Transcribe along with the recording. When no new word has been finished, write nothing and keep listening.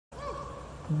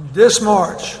This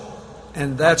march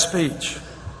and that speech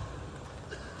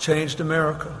changed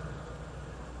America.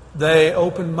 They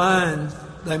opened minds,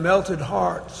 they melted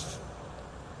hearts,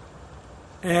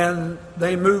 and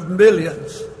they moved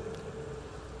millions,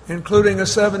 including a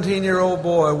 17-year-old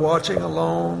boy watching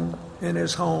alone in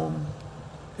his home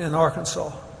in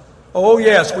Arkansas. Oh,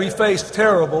 yes, we face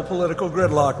terrible political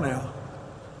gridlock now.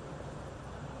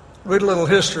 Read a little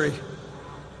history.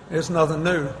 It's nothing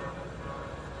new.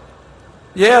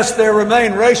 Yes, there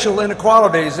remain racial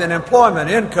inequalities in employment,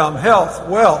 income, health,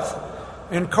 wealth,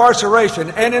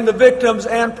 incarceration, and in the victims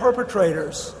and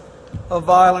perpetrators of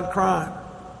violent crime.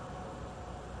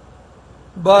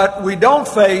 But we don't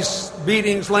face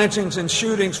beatings, lynchings, and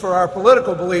shootings for our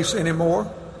political beliefs anymore.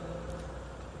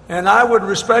 And I would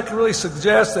respectfully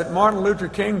suggest that Martin Luther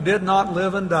King did not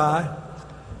live and die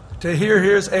to hear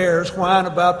his heirs whine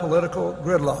about political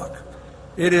gridlock.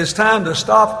 It is time to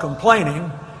stop complaining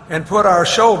and put our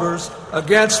shoulders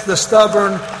against the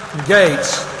stubborn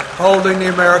gates holding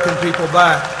the American people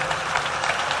back.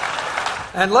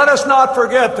 And let us not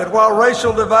forget that while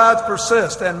racial divides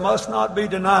persist and must not be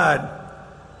denied,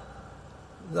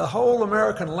 the whole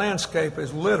American landscape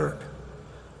is littered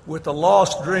with the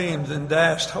lost dreams and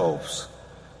dashed hopes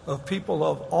of people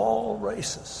of all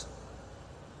races.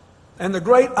 And the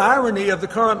great irony of the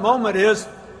current moment is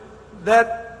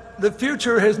that the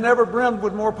future has never brimmed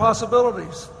with more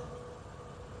possibilities.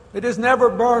 It has never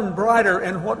burned brighter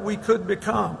in what we could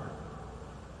become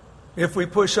if we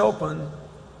push open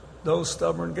those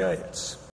stubborn gates.